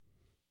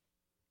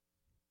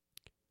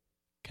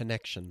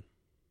Connection.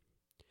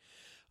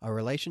 A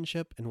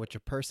relationship in which a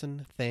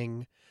person,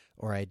 thing,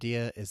 or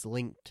idea is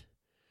linked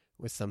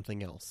with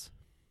something else.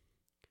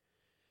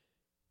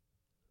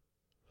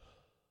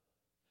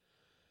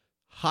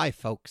 Hi,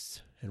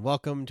 folks, and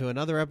welcome to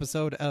another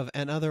episode of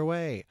Another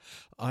Way.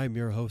 I'm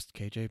your host,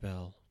 KJ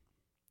Bell.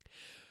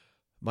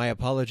 My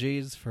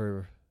apologies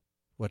for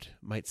what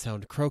might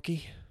sound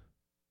croaky,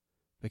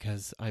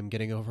 because I'm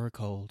getting over a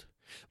cold.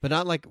 But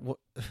not like...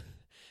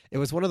 It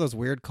was one of those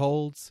weird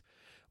colds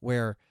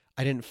where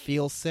I didn't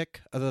feel sick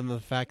other than the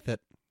fact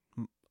that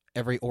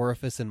every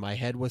orifice in my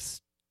head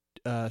was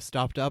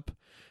stopped up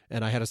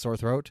and I had a sore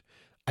throat.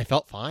 I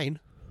felt fine.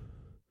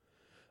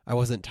 I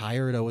wasn't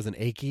tired. I wasn't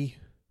achy.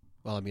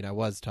 Well, I mean, I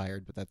was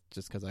tired, but that's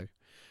just because I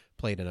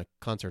played in a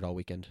concert all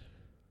weekend.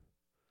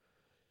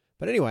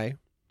 But anyway,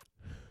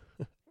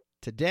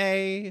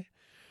 today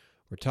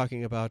we're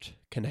talking about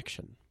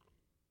connection.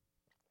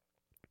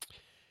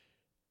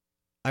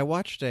 I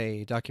watched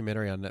a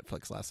documentary on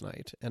Netflix last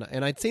night,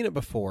 and I'd seen it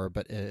before,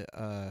 but it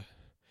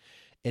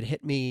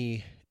hit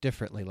me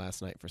differently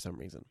last night for some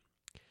reason.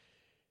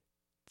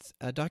 It's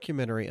a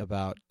documentary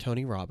about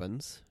Tony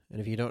Robbins,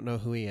 and if you don't know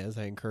who he is,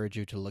 I encourage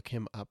you to look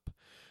him up.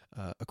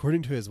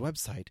 According to his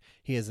website,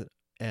 he is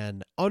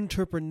an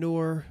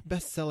entrepreneur,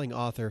 best-selling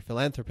author,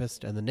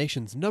 philanthropist, and the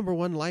nation's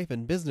 #1 life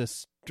and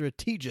business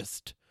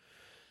strategist.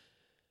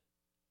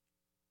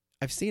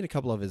 I've seen a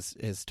couple of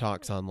his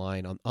talks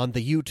online on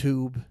the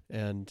YouTube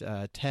and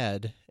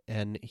TED,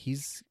 and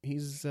he's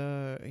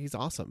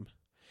awesome.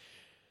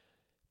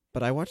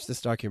 But I watched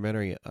this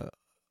documentary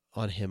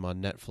on him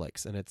on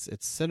Netflix, and it's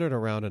centered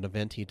around an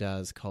event he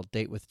does called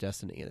Date with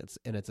Destiny,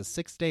 and it's a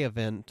 6-day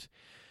event,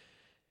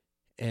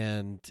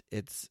 and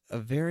it's a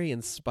very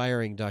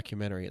inspiring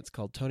documentary. It's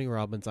called Tony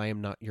Robbins, I Am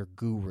Not Your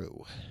Guru.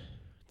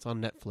 It's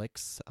on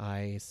Netflix.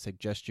 I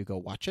suggest you go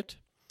watch it.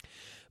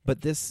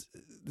 But this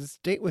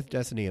Date with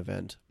Destiny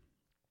event,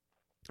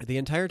 the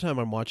entire time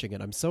I'm watching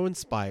it, I'm so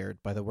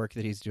inspired by the work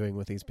that he's doing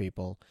with these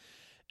people.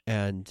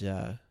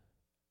 And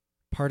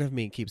part of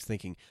me keeps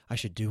thinking, I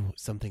should do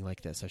something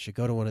like this. I should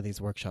go to one of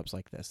these workshops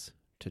like this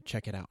to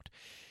check it out.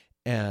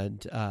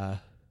 And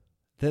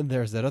then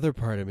there's that other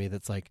part of me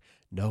that's like,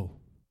 no,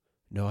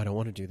 I don't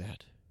want to do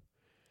that.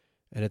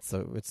 And it's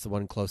the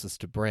one closest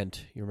to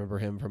Brent. You remember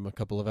him from a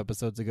couple of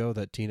episodes ago,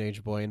 that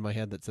teenage boy in my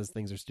head that says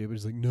things are stupid?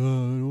 He's like, no,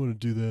 I don't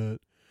want to do that.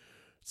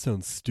 It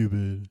sounds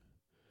stupid.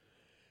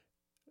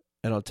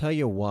 And I'll tell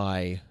you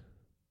why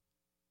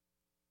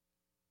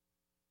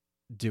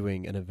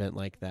doing an event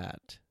like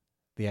that,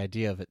 the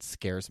idea of it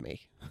scares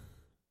me.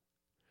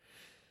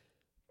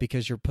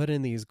 Because you're put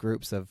in these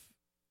groups of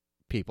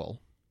people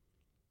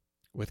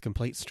with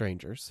complete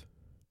strangers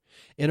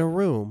in a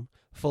room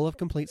full of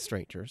complete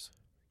strangers,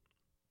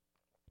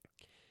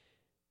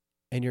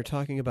 and you're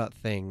talking about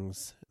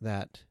things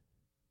that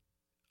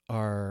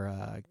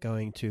are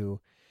going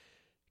to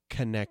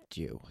connect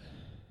you.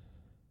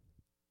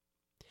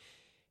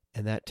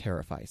 And that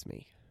terrifies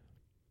me.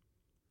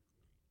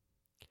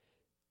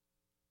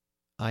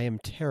 I am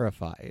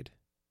terrified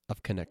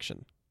of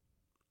connection.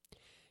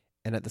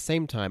 And at the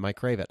same time, I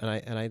crave it. And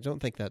I don't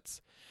think that's...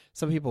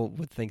 Some people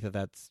would think that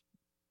that's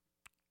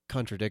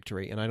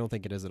contradictory, and I don't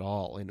think it is at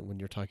all when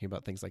you're talking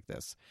about things like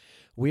this.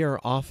 We are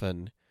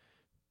often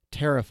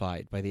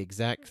terrified by the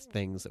exact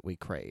things that we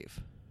crave.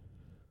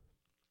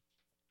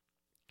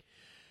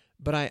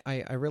 But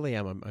I really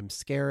am. I'm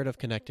scared of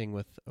connecting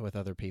with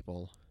other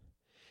people.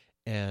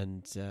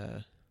 And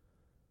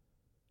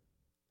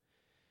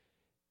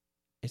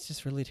it's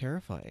just really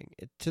terrifying.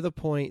 To the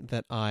point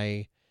that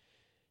I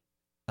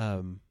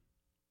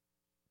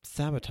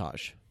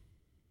sabotage.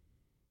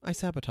 I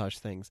sabotage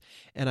things.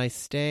 And I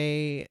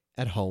stay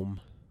at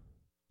home.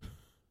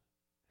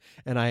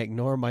 And I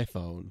ignore my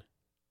phone.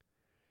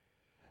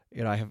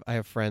 You know, I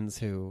have friends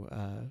who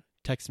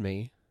text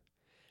me,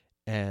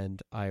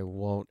 and I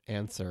won't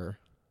answer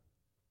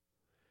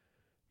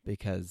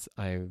because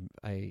I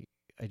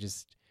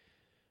just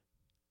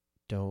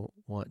don't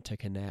want to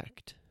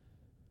connect,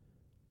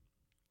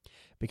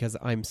 because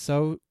I'm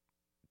so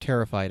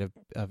terrified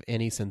of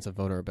any sense of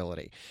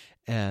vulnerability.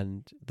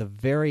 And the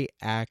very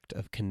act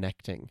of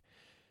connecting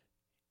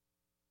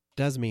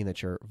does mean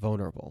that you're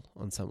vulnerable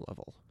on some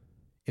level.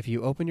 If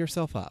you open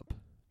yourself up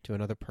to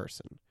another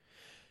person,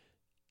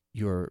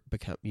 you're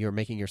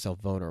making yourself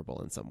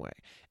vulnerable in some way.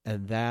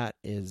 And that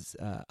is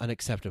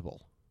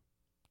unacceptable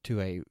to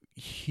a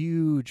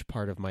huge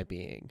part of my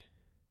being.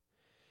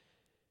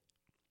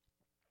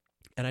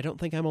 And I don't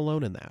think I'm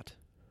alone in that.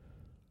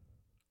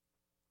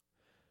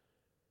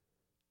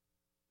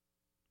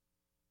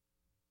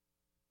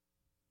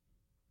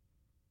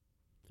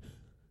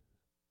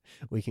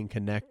 We can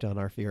connect on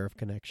our fear of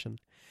connection.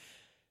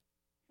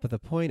 But the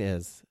point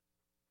is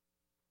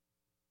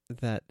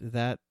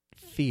that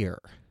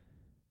fear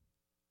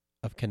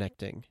of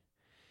connecting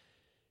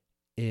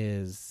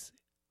is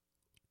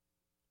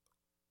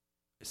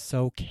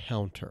so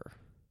counter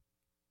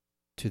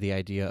to the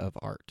idea of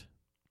art.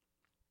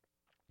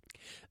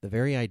 The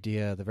very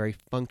idea, the very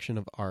function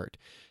of art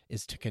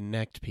is to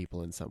connect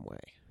people in some way.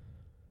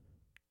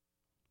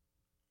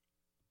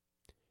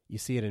 You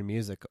see it in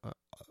music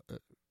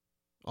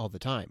all the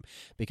time,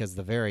 because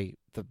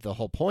the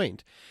whole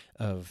point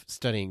of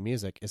studying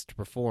music is to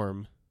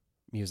perform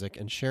music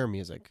and share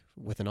music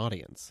with an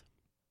audience.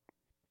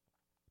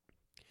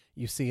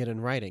 You see it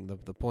in writing.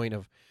 The point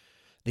of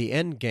the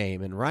end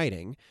game in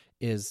writing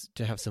is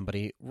to have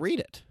somebody read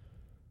it.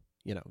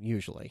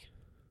 Usually.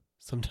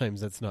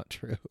 Sometimes that's not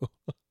true.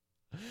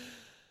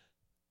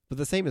 But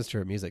the same is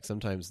true of music.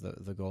 Sometimes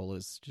the goal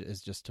is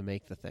just to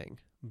make the thing.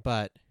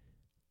 But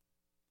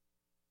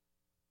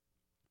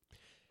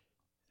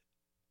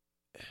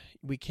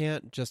we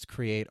can't just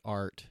create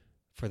art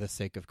for the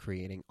sake of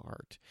creating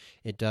art.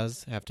 It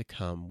does have to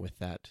come with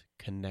that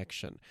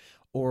connection.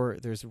 Or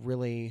there's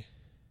really...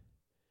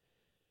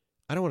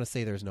 I don't want to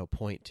say there's no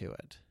point to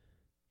it,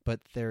 but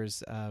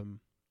there's...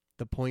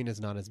 the point is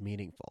not as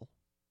meaningful.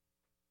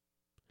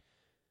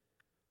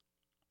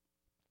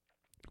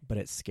 But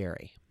it's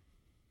scary.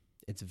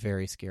 It's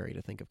very scary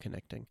to think of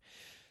connecting.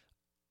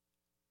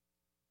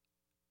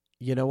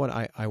 You know what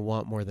I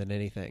want more than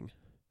anything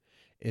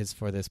is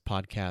for this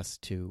podcast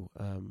to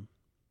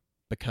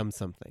become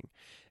something,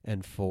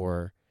 and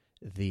for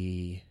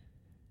the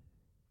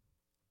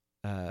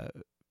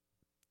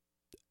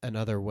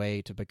another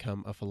way to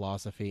become a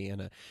philosophy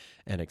and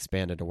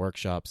expand into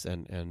workshops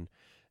and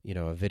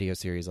a video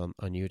series on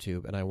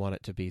YouTube. And I want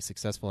it to be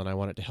successful, and I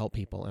want it to help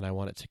people, and I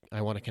want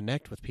to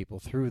connect with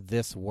people through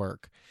this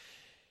work.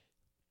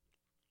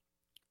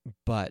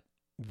 But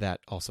that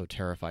also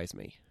terrifies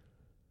me.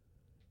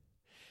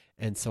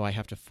 And so I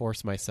have to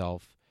force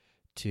myself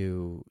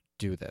to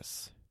do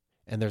this.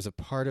 And there's a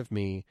part of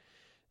me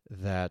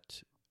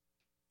that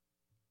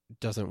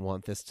doesn't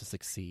want this to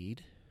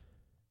succeed.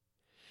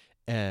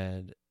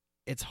 And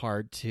it's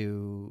hard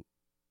to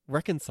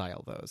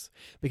reconcile those,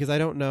 because I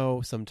don't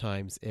know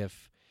sometimes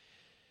if,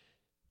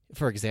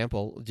 for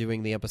example,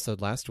 doing the episode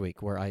last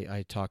week where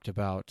I talked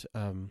about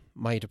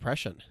my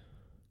depression,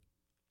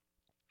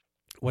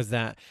 was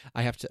that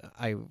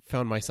I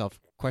found myself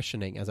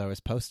questioning as I was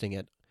posting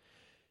it.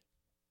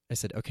 I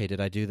said, okay, did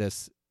I do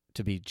this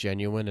to be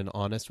genuine and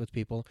honest with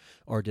people,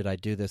 or did I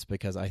do this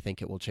because I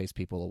think it will chase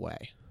people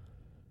away?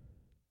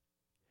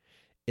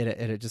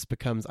 It just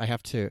becomes,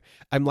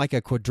 I'm like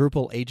a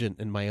quadruple agent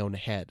in my own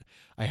head.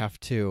 I have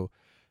to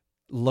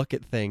look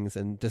at things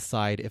and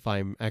decide if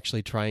I'm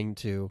actually trying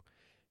to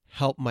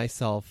help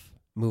myself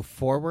move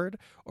forward,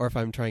 or if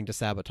I'm trying to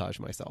sabotage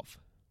myself.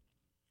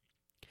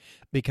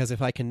 Because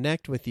if I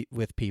connect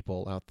with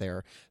people out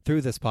there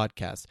through this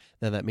podcast,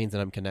 then that means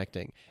that I'm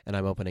connecting and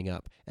I'm opening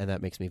up, and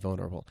that makes me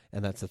vulnerable.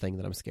 And that's the thing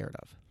that I'm scared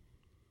of.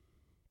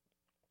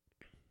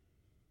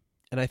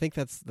 And I think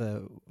that's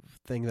the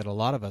thing that a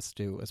lot of us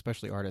do,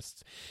 especially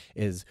artists,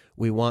 is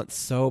we want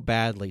so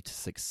badly to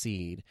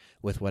succeed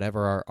with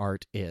whatever our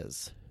art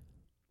is.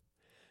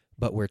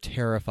 But we're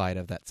terrified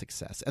of that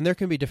success. And there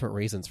can be different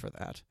reasons for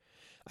that.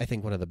 I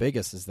think one of the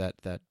biggest is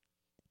that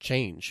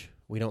change.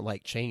 We don't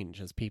like change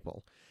as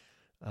people.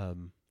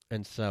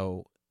 And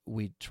so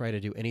we try to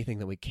do anything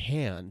that we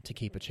can to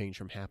keep a change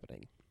from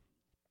happening.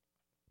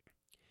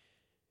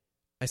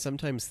 I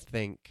sometimes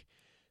think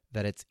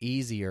that it's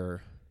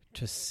easier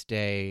to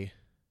stay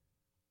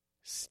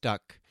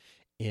stuck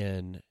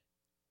in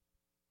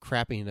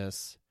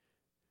crappiness,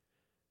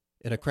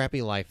 in a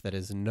crappy life that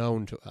is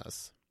known to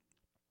us,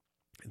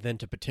 than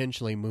to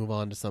potentially move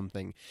on to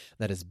something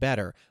that is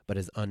better but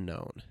is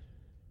unknown.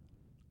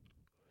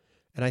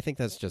 And I think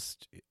that's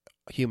just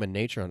human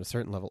nature on a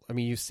certain level. I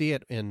mean, you see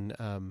it in,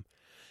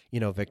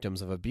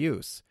 victims of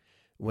abuse.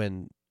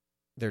 When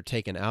they're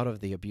taken out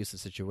of the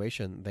abusive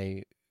situation,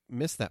 they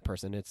miss that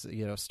person. It's,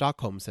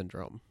 Stockholm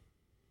Syndrome.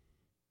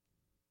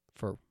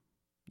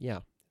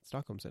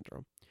 Stockholm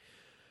Syndrome.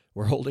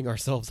 We're holding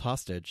ourselves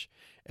hostage,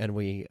 and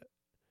we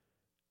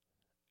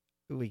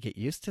get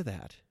used to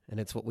that, and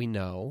it's what we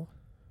know,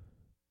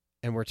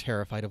 and we're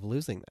terrified of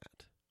losing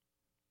that.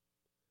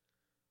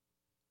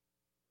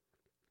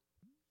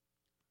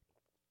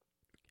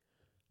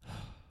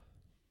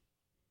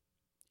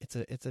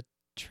 It's a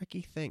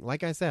tricky thing.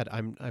 Like I said,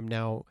 I'm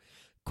now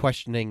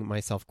questioning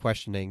myself,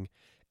 questioning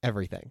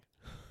everything.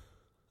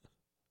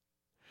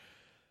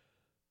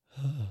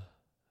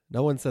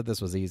 No one said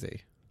this was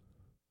easy.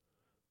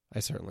 I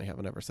certainly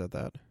haven't ever said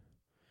that.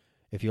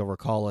 If you'll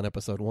recall in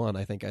episode 1,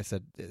 I think I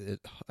said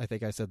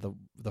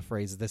the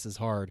phrase "this is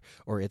hard"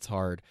 or "it's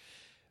hard"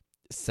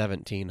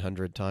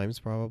 1,700 times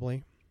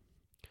probably.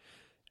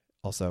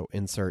 Also,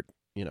 insert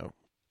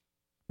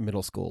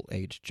middle school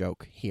age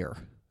joke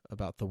here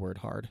about the word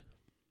hard.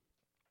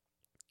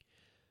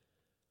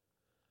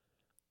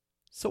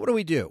 So what do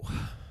we do?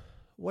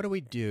 What do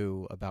we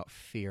do about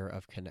fear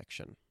of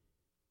connection?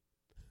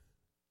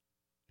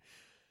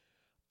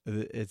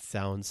 It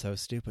sounds so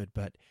stupid,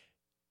 but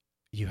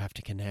you have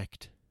to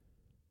connect.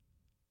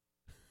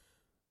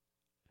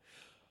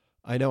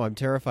 I know, I'm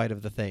terrified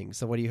of the thing.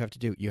 So what do you have to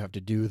do? You have to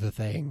do the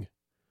thing.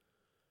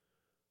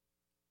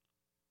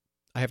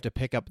 I have to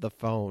pick up the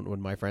phone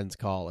when my friends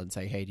call and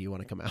say, hey, do you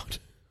want to come out?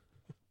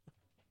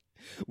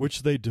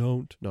 Which they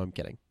don't. No, I'm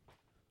kidding.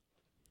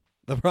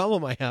 The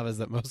problem I have is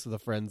that most of the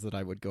friends that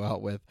I would go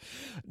out with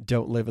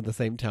don't live in the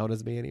same town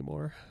as me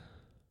anymore.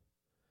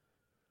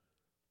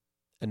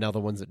 And now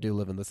the ones that do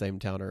live in the same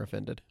town are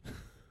offended.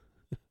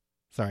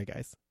 Sorry,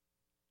 guys.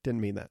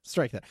 Didn't mean that.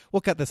 Strike that.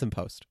 We'll cut this in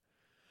post.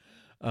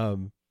 But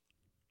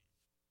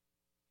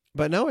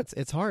no,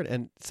 it's hard,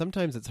 and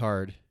sometimes it's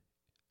hard.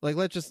 Like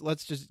let's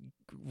just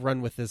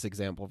run with this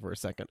example for a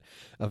second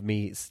of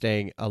me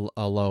staying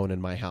alone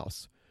in my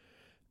house.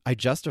 I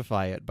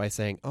justify it by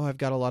saying, "Oh, I've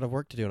got a lot of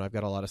work to do, and I've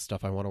got a lot of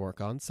stuff I want to work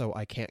on, so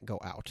I can't go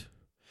out."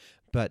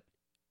 But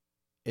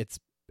it's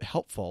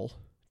helpful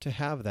to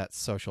have that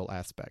social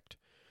aspect.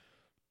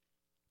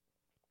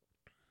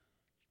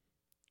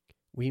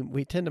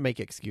 We tend to make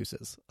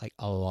excuses, like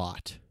a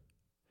lot,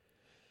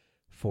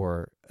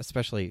 for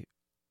especially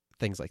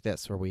things like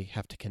this where we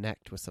have to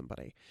connect with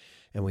somebody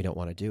and we don't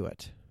want to do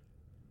it.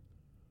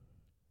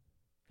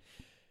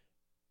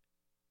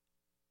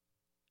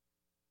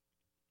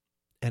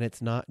 And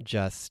it's not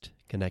just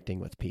connecting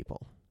with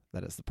people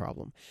that is the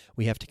problem.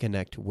 We have to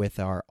connect with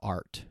our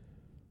art.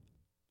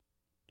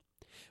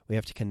 We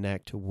have to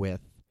connect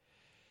with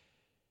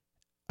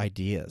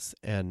ideas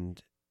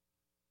and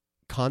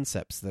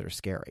concepts that are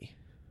scary.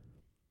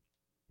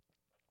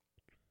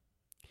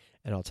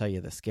 And I'll tell you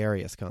the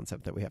scariest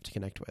concept that we have to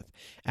connect with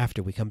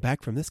after we come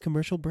back from this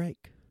commercial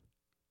break.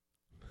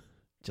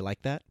 Did you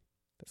like that?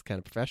 That's kind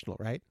of professional,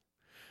 right?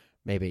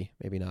 Maybe,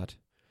 maybe not.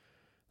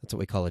 That's what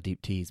we call a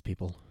deep tease,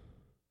 people.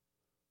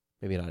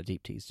 Maybe not a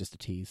deep tease, just a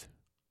tease.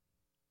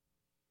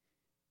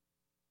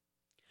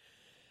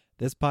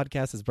 This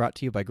podcast is brought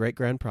to you by Great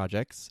Grand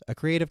Projects, a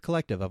creative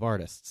collective of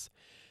artists.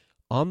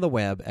 On the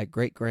web at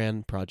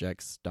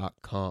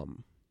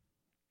greatgrandprojects.com.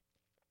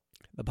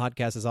 The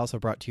podcast is also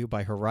brought to you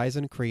by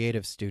Horizon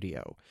Creative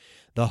Studio,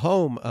 the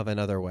home of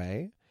Another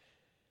Way.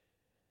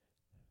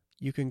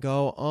 You can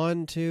go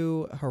on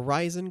to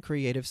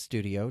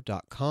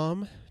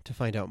horizoncreativestudio.com to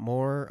find out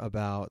more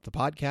about the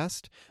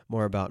podcast,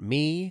 more about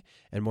me,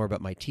 and more about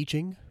my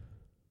teaching.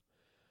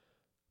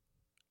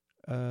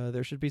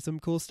 There should be some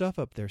cool stuff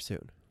up there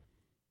soon.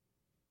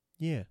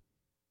 Yeah,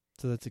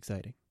 so that's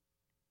exciting.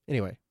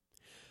 Anyway,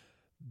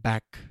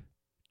 back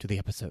to the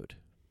episode.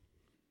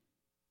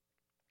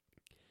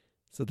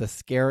 So the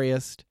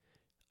scariest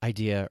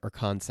idea or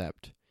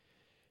concept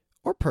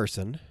or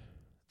person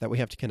that we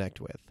have to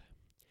connect with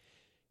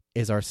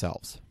is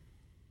ourselves.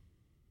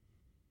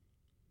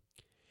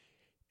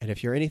 And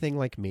if you're anything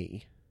like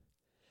me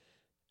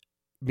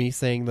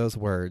saying those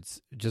words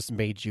just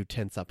made you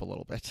tense up a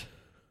little bit.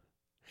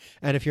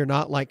 And if you're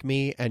not like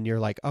me and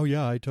you're like, oh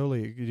yeah, I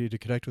totally need to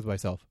connect with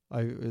myself.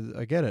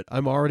 I get it.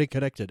 I'm already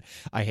connected.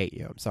 I hate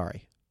you. I'm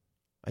sorry.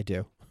 I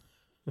do.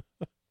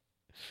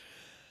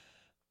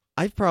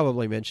 I've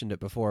probably mentioned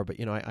it before, but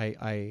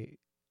I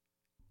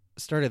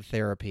started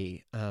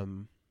therapy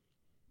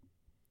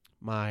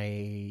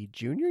my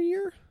junior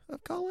year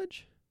of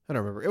college. I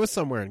don't remember. It was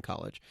somewhere in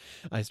college.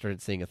 I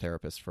started seeing a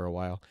therapist for a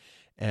while,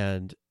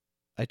 and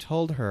I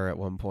told her at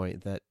one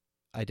point that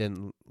I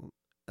didn't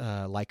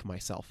like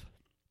myself.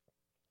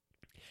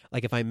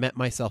 Like if I met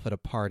myself at a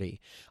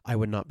party, I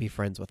would not be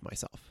friends with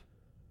myself.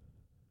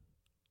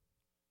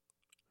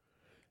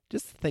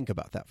 Just think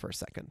about that for a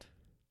second.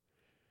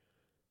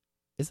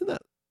 Isn't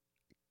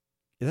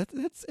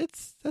that's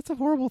a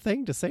horrible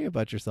thing to say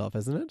about yourself,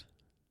 isn't it?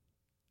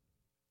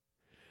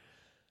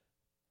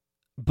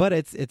 But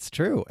it's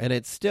true, and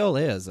it still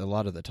is a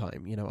lot of the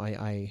time. You know,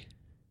 I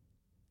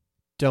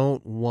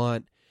don't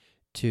want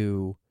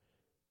to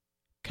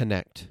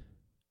connect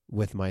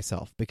with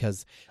myself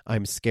because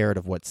I'm scared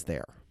of what's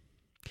there.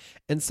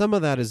 And some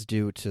of that is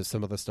due to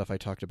some of the stuff I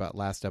talked about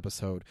last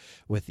episode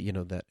with,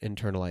 that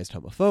internalized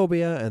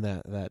homophobia and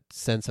that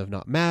sense of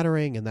not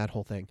mattering and that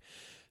whole thing.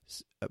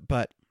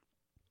 But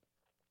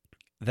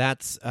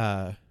that's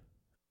a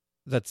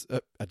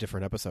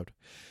different episode.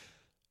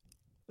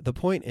 The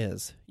point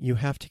is, you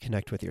have to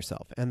connect with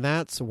yourself. And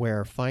that's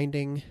where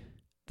finding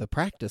the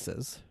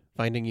practices,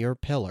 finding your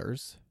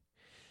pillars,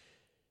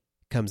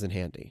 comes in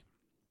handy.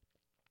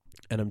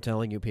 And I'm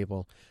telling you,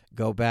 people,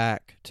 go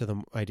back to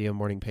the Idea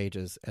Morning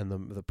Pages and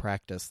the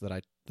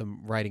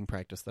writing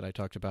practice that I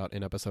talked about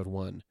in episode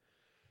 1.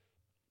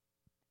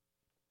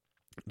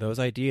 Those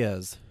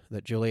ideas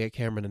that Julia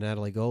Cameron and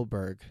Natalie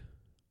Goldberg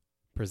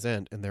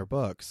present in their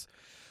books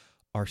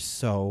are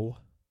so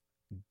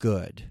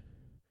good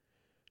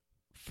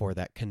for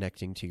that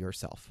connecting to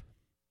yourself.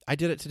 I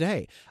did it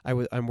today.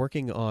 I'm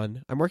working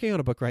on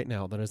a book right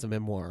now that is a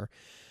memoir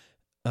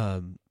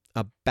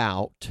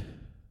about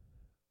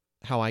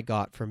how I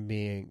got from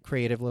being a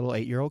creative little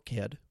 8-year-old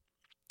kid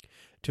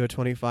to a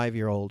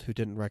 25-year-old who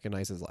didn't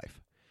recognize his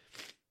life.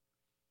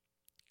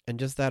 And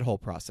just that whole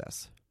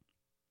process.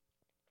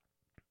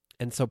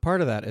 And so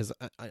part of that is,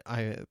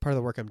 part of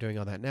the work I'm doing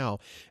on that now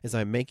is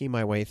I'm making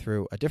my way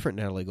through a different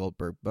Natalie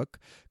Goldberg book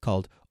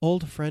called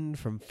Old Friend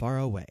from Far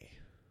Away,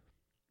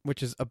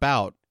 which is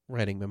about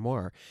writing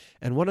memoir.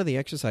 And one of the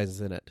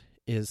exercises in it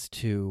is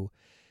to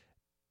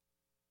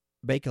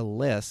make a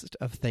list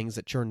of things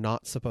that you're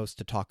not supposed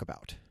to talk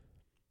about.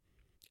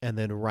 And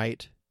then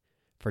write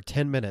for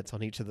 10 minutes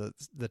on each of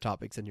the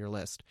topics in your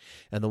list.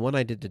 And the one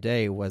I did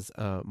today was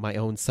my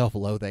own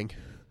self-loathing.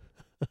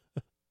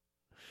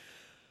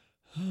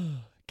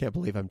 Can't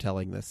believe I'm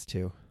telling this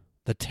to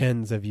the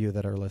tens of you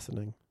that are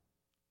listening.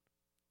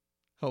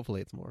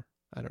 Hopefully it's more.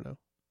 I don't know.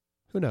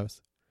 Who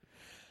knows?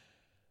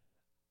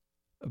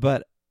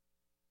 But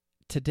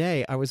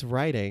today I was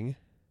writing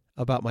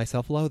about my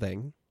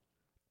self-loathing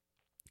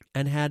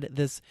and had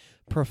this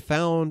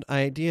profound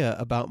idea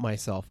about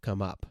myself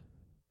come up,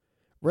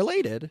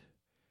 related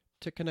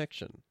to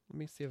connection. Let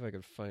me see if I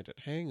can find it.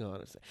 Hang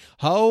on a second.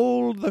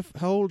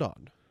 Hold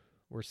on.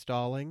 We're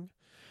stalling.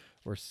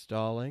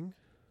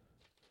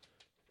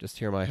 Just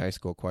hear my high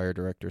school choir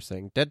director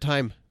saying, "Dead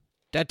time.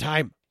 Dead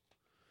time."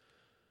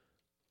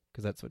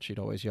 Because that's what she'd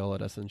always yell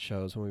at us in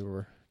shows when we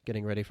were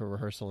getting ready for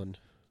rehearsal, and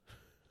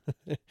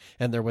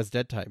and there was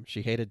dead time.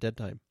 She hated dead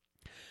time.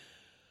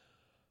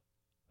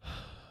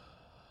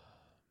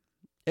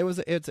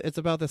 It's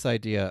about this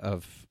idea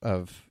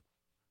of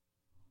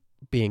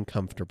being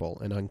comfortable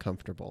and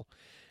uncomfortable,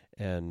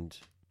 and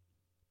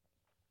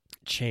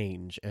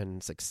change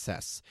and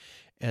success.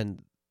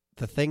 And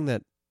the thing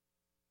that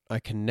I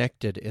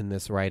connected in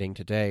this writing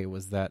today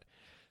was that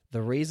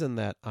the reason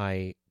that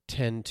I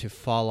tend to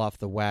fall off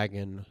the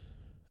wagon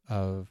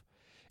of,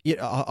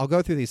 I'll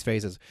go through these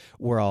phases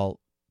where I'll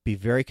be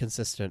very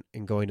consistent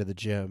in going to the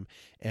gym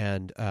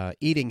and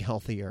eating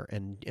healthier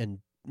and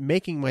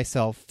making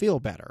myself feel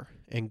better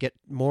and get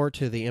more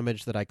to the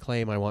image that I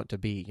claim I want to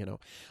be.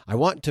 I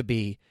want to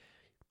be,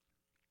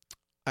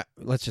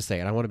 let's just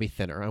say it, I want to be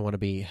thinner. I want to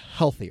be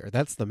healthier.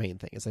 That's the main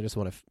thing, is I just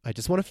want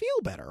to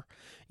feel better,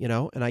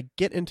 and I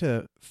get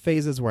into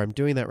phases where I'm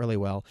doing that really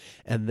well,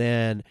 and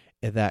then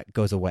that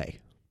goes away.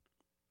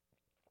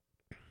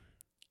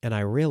 And I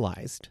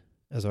realized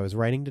as I was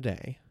writing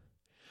today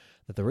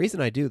that the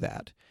reason I do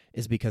that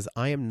is because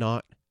I am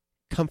not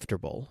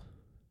comfortable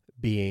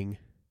being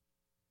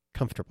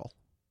comfortable.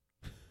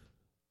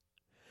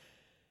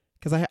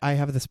 Because I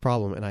have this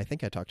problem, and I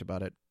think I talked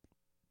about it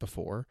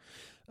before.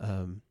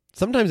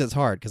 Sometimes it's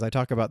hard because I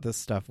talk about this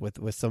stuff with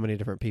so many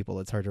different people.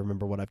 It's hard to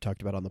remember what I've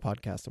talked about on the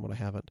podcast and what I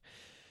haven't.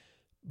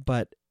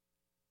 But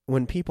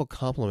when people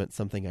compliment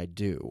something I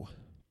do,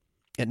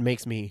 it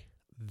makes me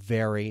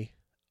very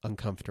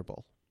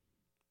uncomfortable.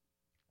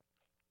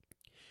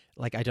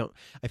 I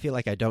feel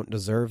like I don't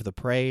deserve the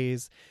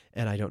praise,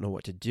 and I don't know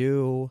what to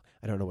do.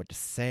 I don't know what to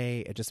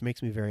say. It just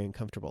makes me very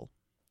uncomfortable.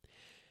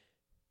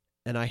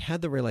 And I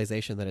had the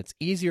realization that it's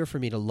easier for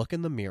me to look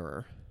in the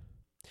mirror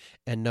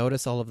and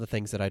notice all of the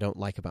things that I don't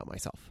like about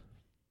myself.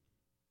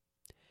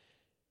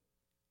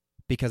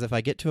 Because if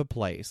I get to a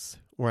place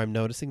where I'm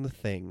noticing the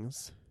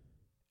things,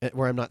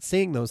 where I'm not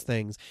seeing those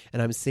things,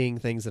 and I'm seeing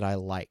things that I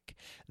like,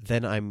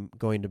 then I'm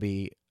going to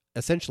be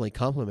essentially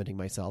complimenting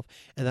myself,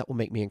 and that will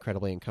make me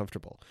incredibly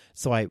uncomfortable.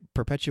 So I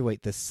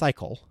perpetuate this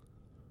cycle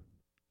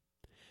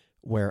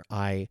where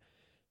I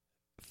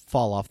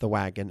fall off the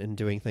wagon in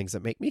doing things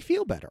that make me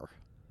feel better,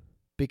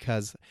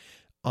 because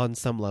on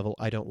some level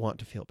I don't want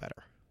to feel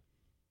better.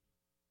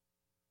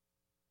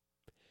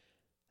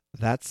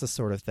 That's the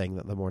sort of thing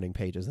that the morning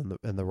pages and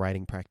the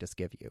writing practice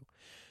give you.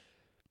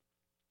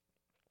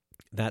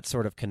 That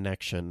sort of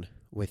connection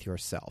with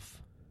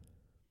yourself.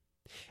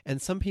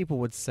 And some people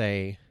would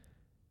say,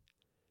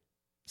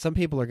 some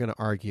people are going to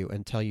argue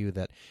and tell you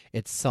that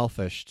it's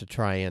selfish to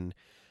try and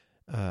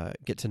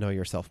get to know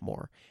yourself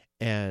more.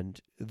 And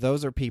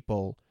those are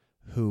people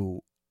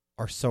who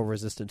are so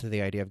resistant to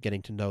the idea of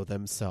getting to know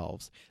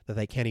themselves that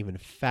they can't even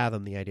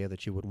fathom the idea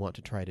that you would want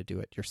to try to do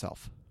it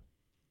yourself.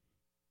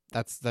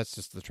 That's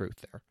just the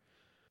truth there.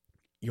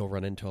 You'll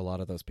run into a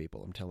lot of those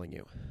people, I'm telling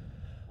you.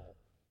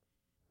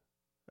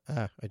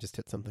 I just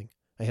hit something.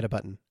 I hit a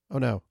button. Oh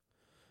no.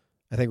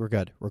 I think we're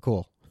good. We're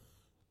cool.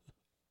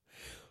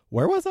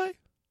 Where was I?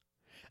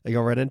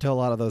 You'll run into a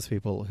lot of those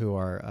people who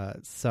are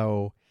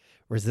so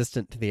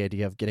resistant to the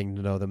idea of getting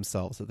to know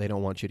themselves that they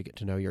don't want you to get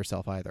to know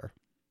yourself either.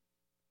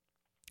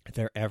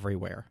 They're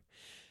everywhere.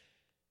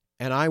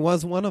 And I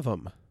was one of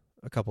them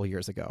a couple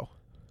years ago.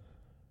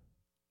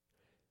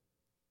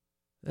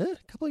 A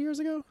couple years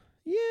ago?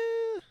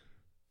 Yeah.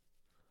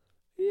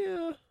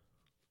 A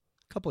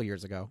couple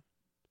years ago.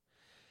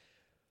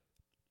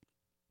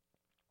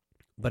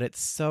 But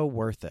it's so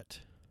worth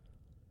it.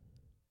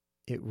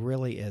 It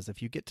really is.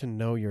 If you get to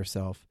know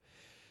yourself,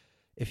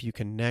 if you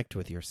connect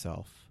with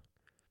yourself,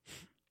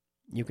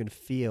 you can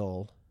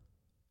feel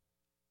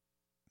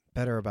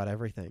better about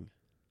everything.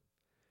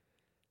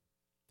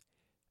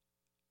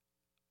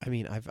 I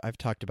mean, I've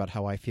talked about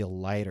how I feel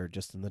lighter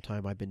just in the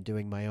time I've been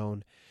doing my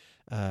own,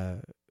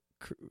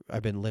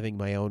 I've been living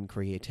my own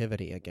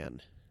creativity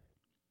again.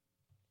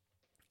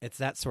 It's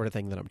that sort of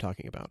thing that I'm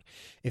talking about.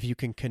 If you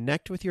can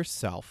connect with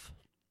yourself,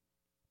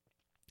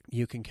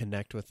 you can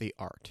connect with the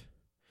art.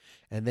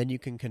 And then you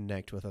can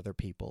connect with other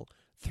people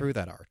through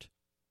that art.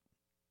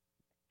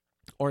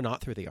 Or not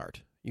through the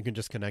art. You can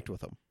just connect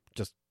with them,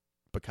 just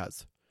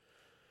because.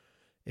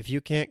 If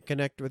you can't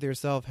connect with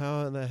yourself,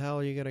 how in the hell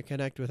are you going to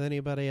connect with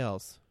anybody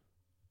else?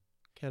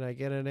 Can I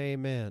get an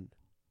amen?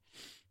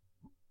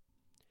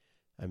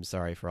 I'm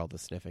sorry for all the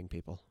sniffing,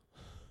 people.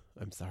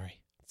 I'm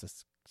sorry. It's a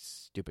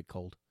stupid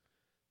cold.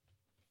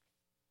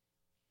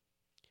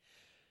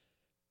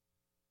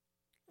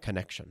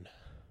 Connection.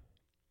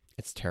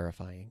 It's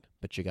terrifying,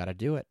 but you got to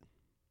do it.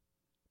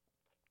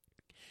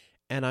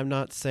 And I'm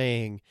not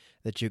saying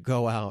that you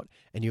go out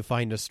and you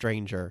find a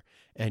stranger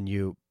and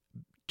you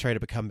try to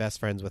become best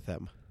friends with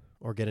them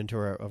or get into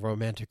a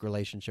romantic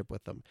relationship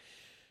with them.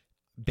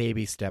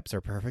 Baby steps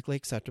are perfectly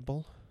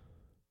acceptable.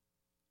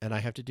 And I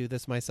have to do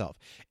this myself.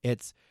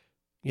 It's,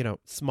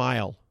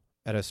 smile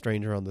at a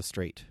stranger on the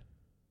street.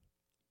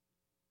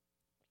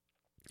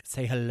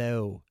 Say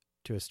hello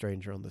to a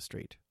stranger on the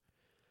street.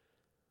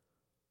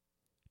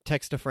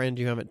 Text a friend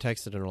you haven't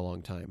texted in a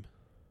long time.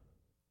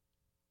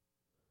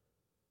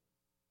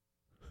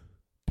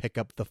 Pick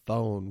up the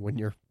phone when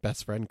your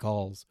best friend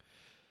calls.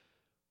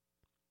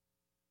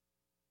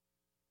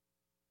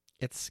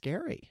 It's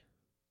scary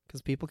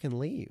because people can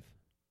leave.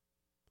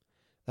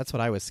 That's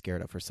what I was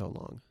scared of for so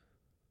long.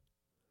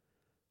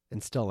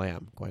 And still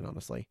am, quite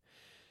honestly.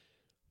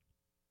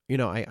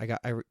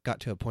 I got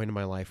to a point in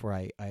my life where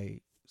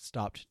I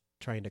stopped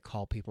trying to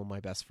call people my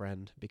best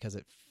friend because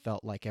it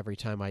felt like every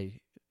time I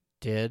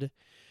did,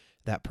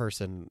 that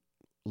person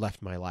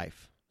left my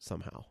life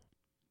somehow.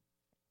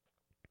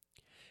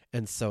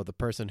 And so the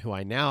person who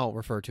I now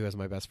refer to as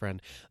my best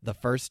friend, the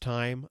first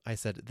time I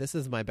said, "This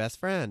is my best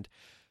friend,"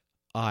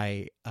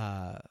 I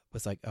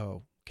was like,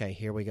 "Oh, okay,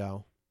 here we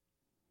go.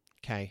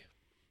 Okay,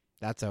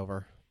 that's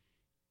over."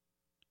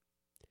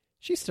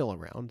 She's still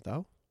around,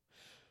 though.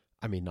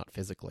 I mean, not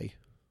physically.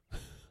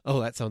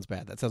 Oh, that sounds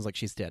bad. That sounds like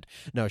she's dead.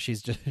 No,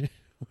 she's just...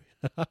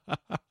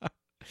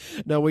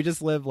 No, we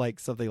just live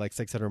something like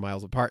 600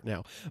 miles apart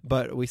now,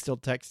 but we still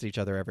text each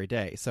other every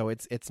day. So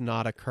it's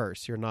not a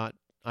curse.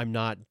 I'm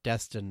not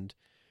destined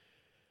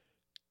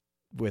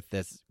with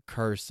this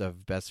curse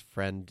of best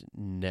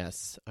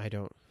friendness. I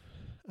don't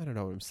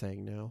know what I'm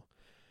saying now.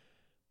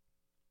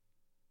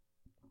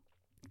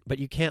 But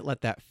you can't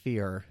let that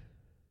fear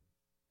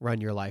run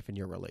your life and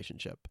your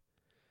relationship.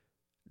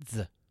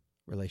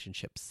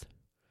 Relationships.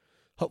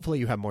 Hopefully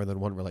you have more than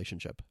one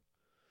relationship.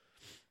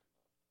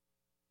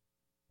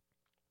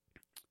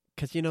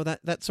 Because,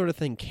 that sort of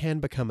thing can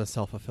become a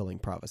self-fulfilling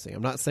prophecy.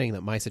 I'm not saying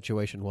that my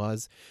situation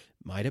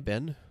might have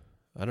been.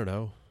 I don't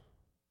know.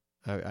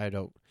 I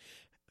don't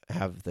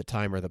have the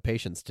time or the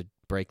patience to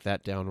break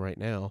that down right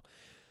now.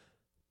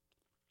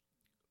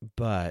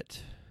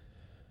 But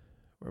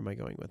where am I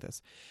going with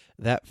this?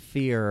 That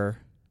fear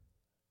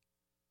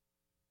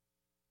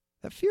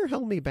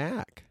held me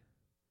back.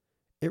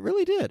 It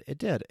really did. It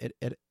did.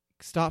 It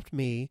stopped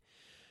me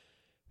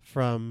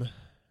from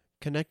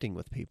connecting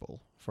with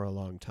people for a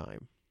long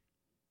time.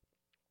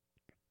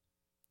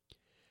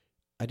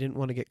 I didn't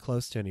want to get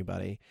close to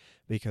anybody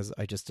because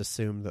I just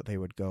assumed that they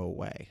would go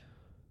away.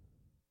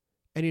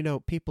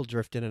 And, people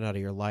drift in and out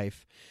of your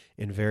life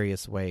in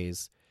various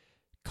ways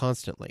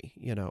constantly.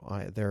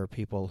 There are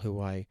people who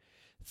I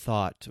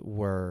thought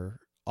were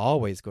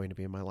always going to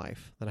be in my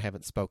life that I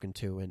haven't spoken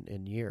to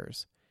in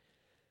years.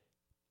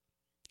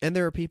 And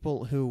there are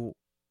people who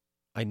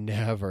I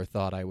never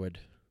thought I would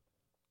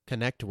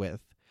connect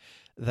with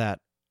that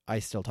I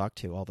still talk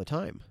to all the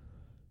time,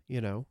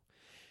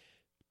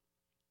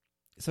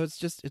 So it's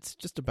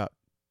just about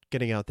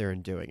getting out there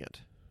and doing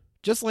it.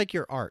 Just like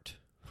your art.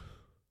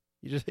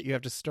 You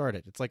have to start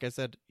it. It's like I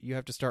said, you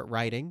have to start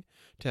writing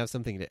to have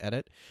something to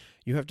edit.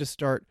 You have to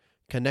start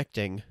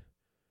connecting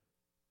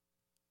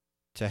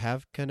to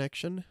have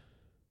connection.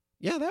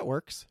 Yeah, that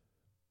works.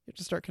 You have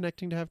to start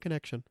connecting to have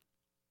connection.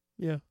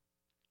 Yeah.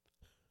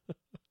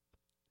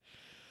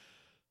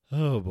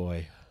 Oh,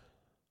 boy.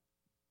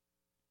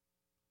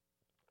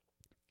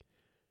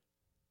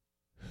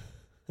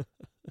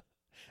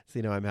 So,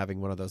 I'm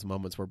having one of those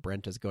moments where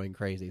Brent is going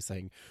crazy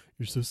saying,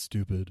 "You're so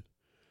stupid.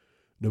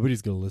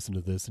 Nobody's going to listen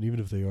to this. And even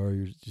if they are,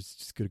 you're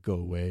just going to go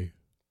away."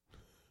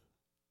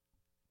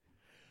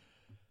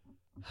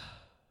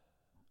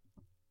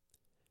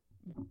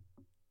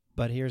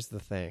 But here's the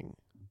thing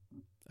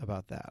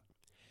about that.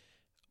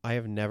 I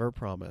have never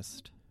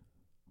promised,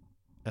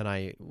 and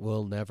I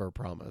will never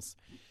promise,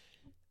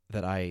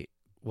 that I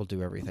will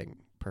do everything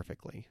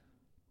perfectly.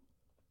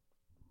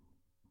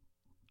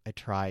 I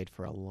tried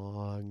for a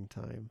long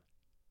time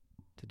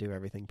to do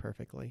everything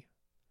perfectly.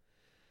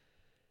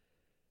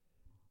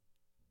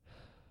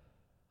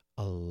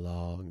 A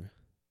long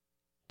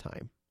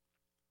time.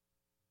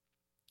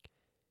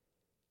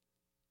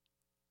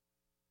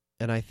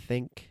 And I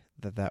think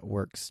that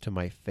works to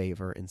my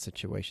favor in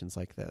situations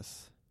like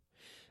this.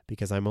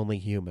 Because I'm only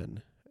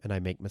human and I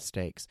make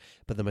mistakes.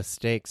 But the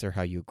mistakes are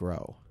how you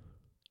grow.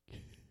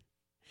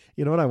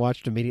 You know what I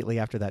watched immediately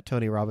after that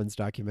Tony Robbins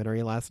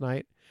documentary last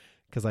night?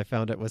 Because I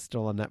found it was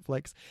still on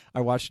Netflix.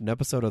 I watched an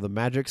episode of The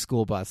Magic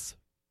School Bus.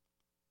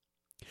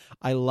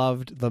 I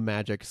loved The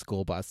Magic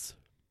School Bus.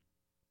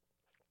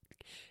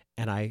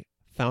 And I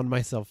found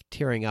myself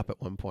tearing up at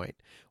one point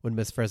when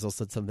Miss Frizzle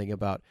said something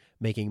about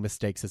making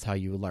mistakes is how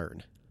you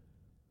learn.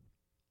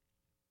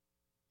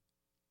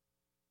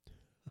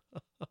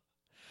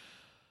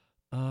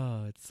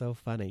 Oh, it's so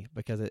funny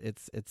because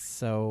it's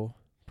so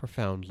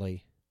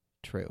profoundly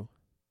true.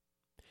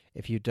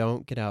 If you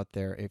don't get out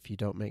there, if you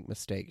don't make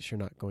mistakes, you're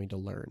not going to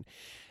learn.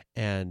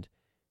 And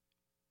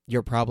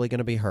you're probably going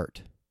to be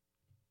hurt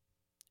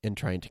in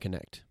trying to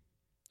connect.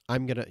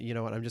 You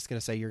know what? I'm just going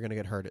to say you're going to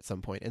get hurt at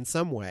some point in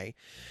some way,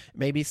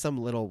 maybe some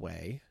little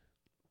way,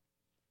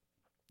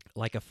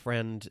 like a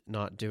friend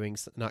not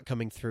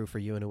coming through for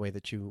you in a way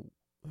that you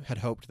had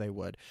hoped they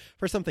would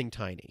for something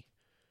tiny.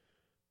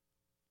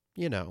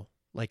 You know,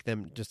 like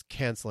them just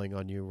canceling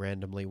on you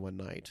randomly one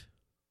night.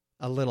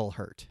 A little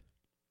hurt.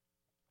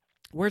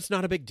 Where it's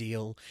not a big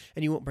deal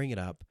and you won't bring it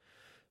up,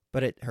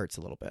 but it hurts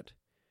a little bit.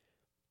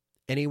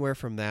 Anywhere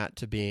from that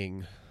to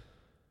being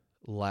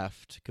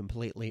left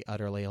completely,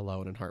 utterly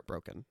alone and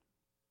heartbroken.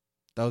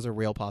 Those are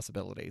real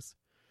possibilities.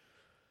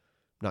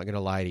 I'm not going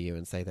to lie to you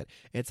and say that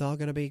it's all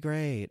going to be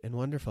great and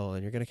wonderful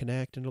and you're going to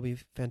connect and it'll be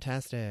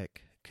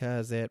fantastic,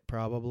 because it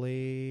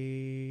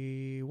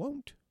probably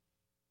won't.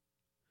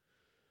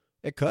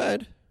 It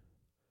could.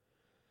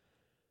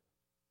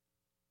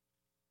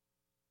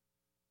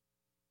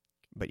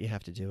 But you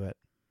have to do it.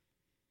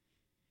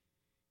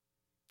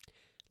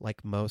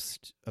 Like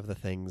most of the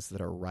things that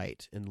are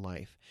right in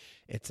life,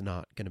 it's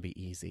not going to be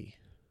easy.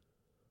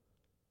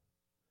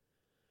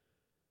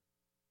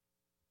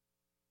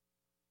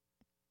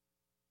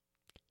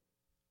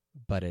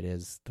 But it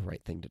is the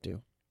right thing to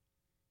do.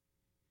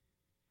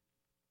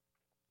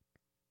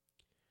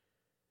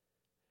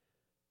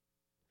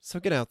 So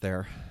get out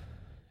there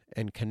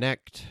and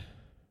connect.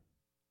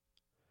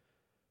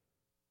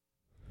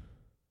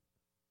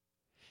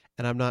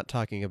 And I'm not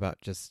talking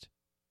about just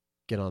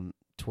get on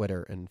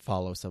Twitter and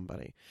follow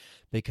somebody,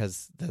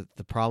 because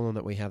the problem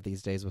that we have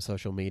these days with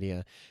social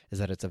media is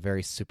that it's a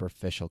very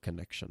superficial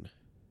connection.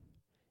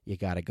 You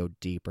got to go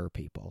deeper,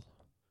 people.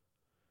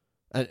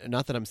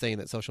 Not that I'm saying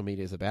that social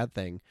media is a bad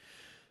thing.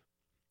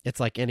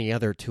 It's like any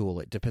other tool.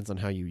 It depends on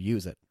how you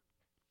use it.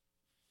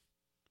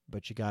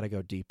 But you got to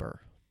go deeper.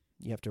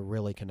 You have to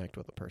really connect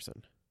with a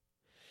person.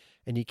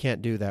 And you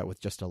can't do that with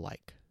just a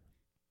like.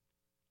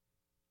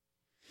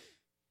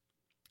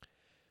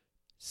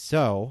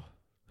 So,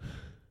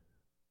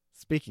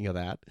 speaking of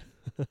that,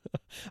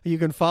 you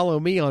can follow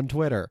me on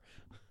Twitter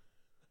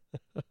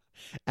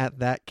at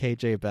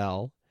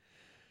 @KJBell.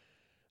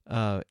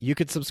 You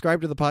could subscribe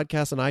to the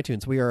podcast on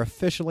iTunes. We are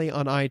officially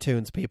on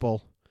iTunes,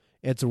 people.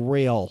 It's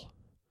real.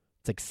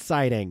 It's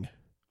exciting.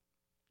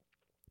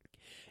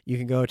 You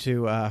can go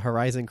to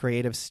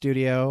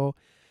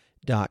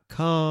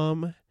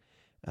horizoncreativestudio.com.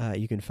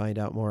 You can find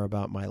out more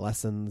about my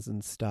lessons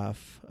and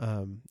stuff.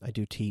 I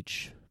do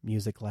teach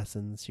music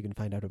lessons. You can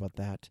find out about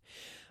that.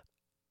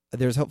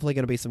 There's hopefully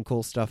going to be some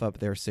cool stuff up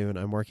there soon.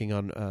 I'm working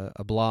on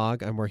a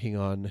blog. I'm working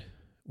on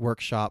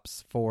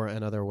workshops for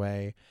Another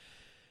Way.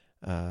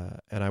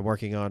 And I'm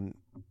working on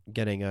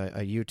getting a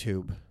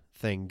YouTube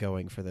thing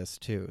going for this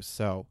too.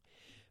 So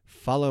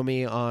follow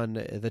me on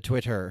the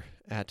Twitter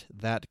at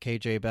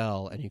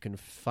 @KJBell, and you can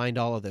find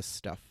all of this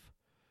stuff.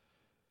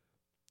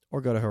 Or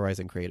go to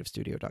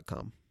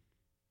horizoncreativestudio.com.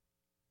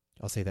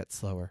 I'll say that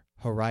slower.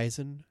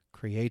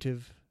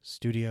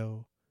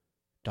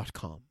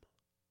 horizoncreativestudio.com.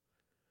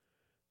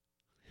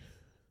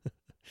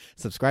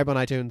 Subscribe on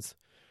iTunes.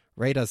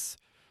 Rate us.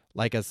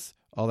 Like us.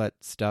 All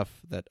that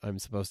stuff that I'm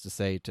supposed to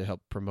say to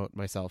help promote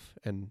myself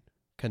and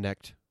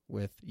connect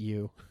with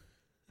you.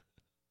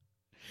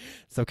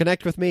 So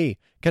connect with me.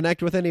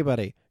 Connect with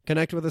anybody.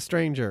 Connect with a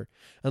stranger.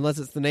 Unless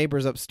it's the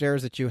neighbors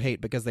upstairs that you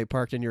hate because they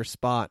parked in your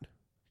spot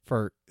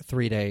for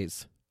 3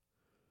 days.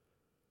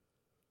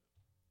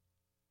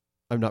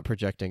 I'm not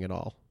projecting at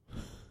all.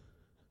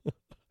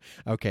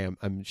 Okay,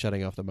 I'm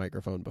shutting off the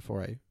microphone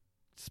before I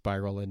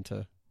spiral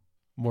into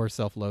more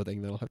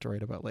self-loathing that I'll have to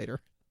write about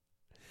later.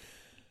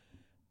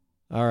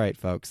 All right,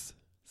 folks.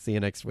 See you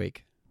next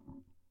week.